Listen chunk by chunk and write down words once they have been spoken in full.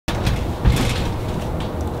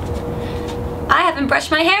brush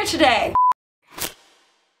my hair today.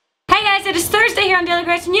 Hey guys, it is Thursday here on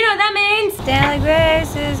DailyGrace, and you know what that means?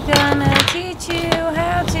 DailyGrace is gonna teach you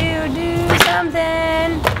how to do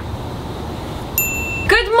something.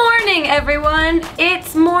 Good morning, everyone.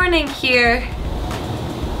 It's morning here.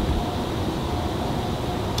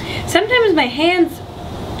 Sometimes my hands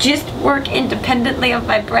just work independently of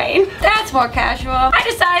my brain. That's more casual. I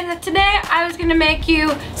decided that today I was gonna make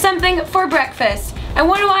you something for breakfast. And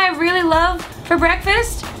what do I really love for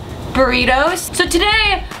breakfast? Burritos. So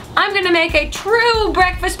today I'm gonna make a true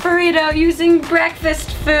breakfast burrito using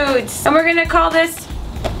breakfast foods. And we're gonna call this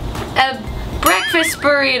a breakfast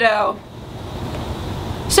burrito.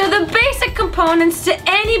 So the basic components to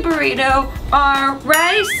any burrito are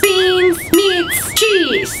rice, beans, meats,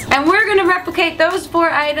 cheese. And we're gonna replicate those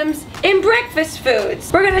 4 items in breakfast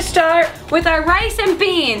foods. We're gonna start with our rice and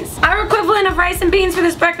beans. Our equivalent of rice and beans for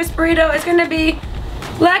this breakfast burrito is gonna be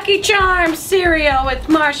Lucky Charms cereal with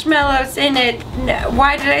marshmallows in it. No,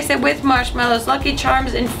 why did I say with marshmallows? Lucky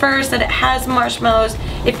Charms infers that it has marshmallows.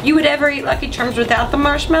 If you would ever eat Lucky Charms without the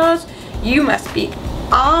marshmallows, you must be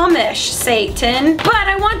Amish, Satan. But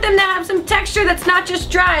I want them to have some texture that's not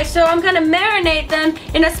just dry, so I'm gonna marinate them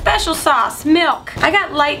in a special sauce, milk. I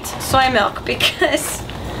got light soy milk because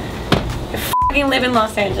I fucking live in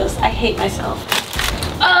Los Angeles. I hate myself.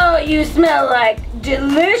 Oh, you smell like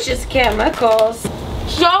delicious chemicals.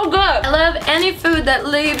 So good. I love any food that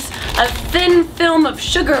leaves a thin film of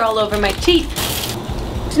sugar all over my teeth.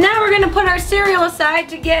 So now we're gonna put our cereal aside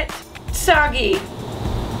to get soggy.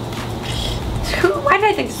 Why did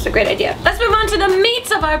I think this is a great idea? Let's move on to the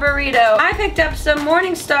meats of our burrito. I picked up some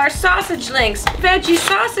Morningstar sausage links, veggie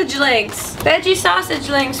sausage links. Veggie sausage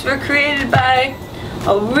links were created by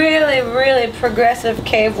a really progressive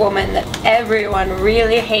cave woman that everyone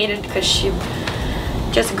really hated because she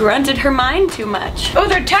just grunted her mind too much. Oh,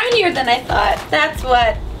 they're tinier than I thought. That's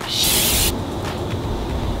what.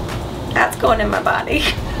 That's going in my body.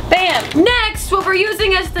 Bam! Next, what we're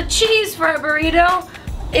using as the cheese for our burrito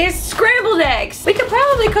is scrambled eggs. We could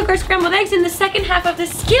probably cook our scrambled eggs in the second half of the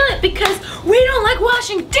skillet because we don't like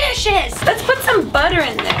washing dishes. Let's put some butter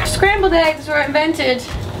in there. Scrambled eggs were invented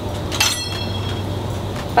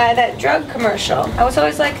by that drug commercial. I was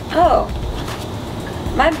always like, oh,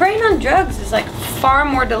 my brain on drugs is like far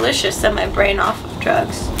more delicious than my brain off of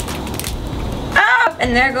drugs. Ah!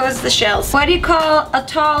 And there goes the shells. What do you call a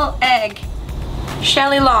tall egg?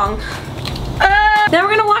 Shelly long. Now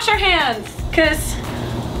we're gonna wash our hands, cause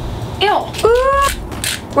ew. Ooh.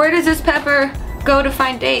 Where does this pepper go to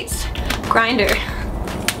find dates? Grinder.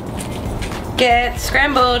 Get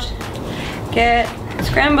scrambled. Get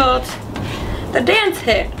scrambled. The dance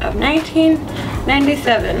hit of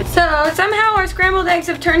 1997. So somehow our scrambled eggs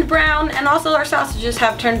have turned brown and also our sausages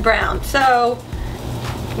have turned brown. So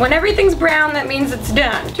when everything's brown, that means it's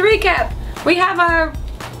done. To recap, we have our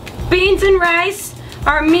beans and rice,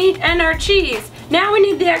 our meat, and our cheese. Now we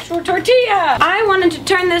need the actual tortilla. I wanted to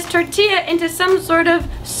turn this tortilla into some sort of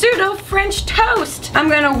pseudo French toast. I'm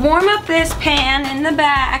gonna warm up this pan in the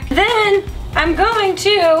back. Then I'm going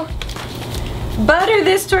to butter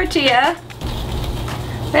this tortilla.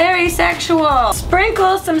 Very sexual.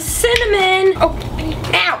 Sprinkle some cinnamon. Oh,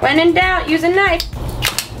 ow. When in doubt, use a knife.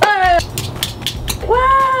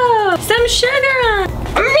 Whoa, some sugar on.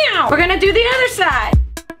 Meow. We're gonna do the other side.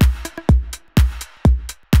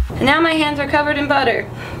 And now my hands are covered in butter.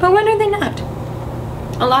 But when are they not?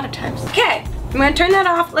 A lot of times. Okay, I'm gonna turn that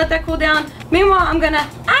off, let that cool down. Meanwhile, I'm gonna,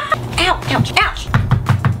 ouch, ouch.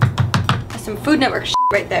 That's some Food Network shit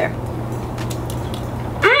right there.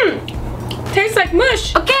 Tastes like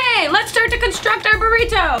mush. Okay, let's start to construct our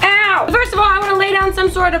burrito. Ow. First of all, I wanna lay down some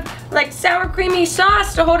sort of like sour creamy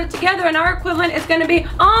sauce to hold it together, and our equivalent is gonna be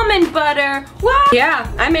almond butter. What? Yeah,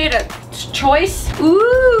 I made a choice.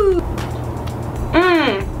 Ooh.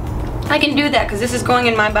 I can do that because this is going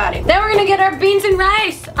in my body. Then we're gonna get our beans and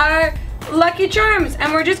rice, our Lucky Charms,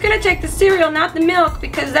 and we're just gonna take the cereal, not the milk,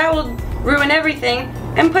 because that will ruin everything,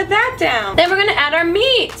 and put that down. Then we're gonna add our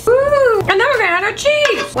meat. Ooh. And then we're gonna add our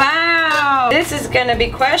cheese. Wow, this is gonna be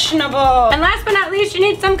questionable. And last but not least, you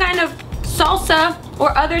need some kind of salsa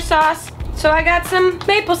or other sauce. So I got some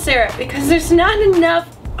maple syrup because there's not enough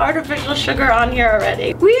artificial sugar on here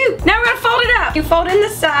already. Woo! Now we're gonna fold it up. You fold in the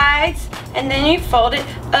sides, and then you fold it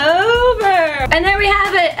over. And there we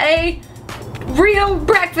have it, a real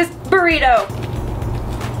breakfast burrito.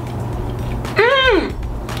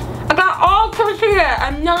 I got all tortilla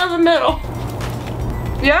and none of the middle.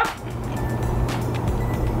 Yep.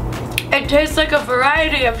 It tastes like a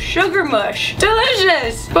variety of sugar mush.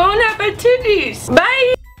 Delicious. Bon appetit.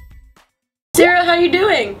 Bye. Sarah, how you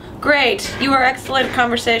doing? Great. You are excellent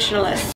conversationalist.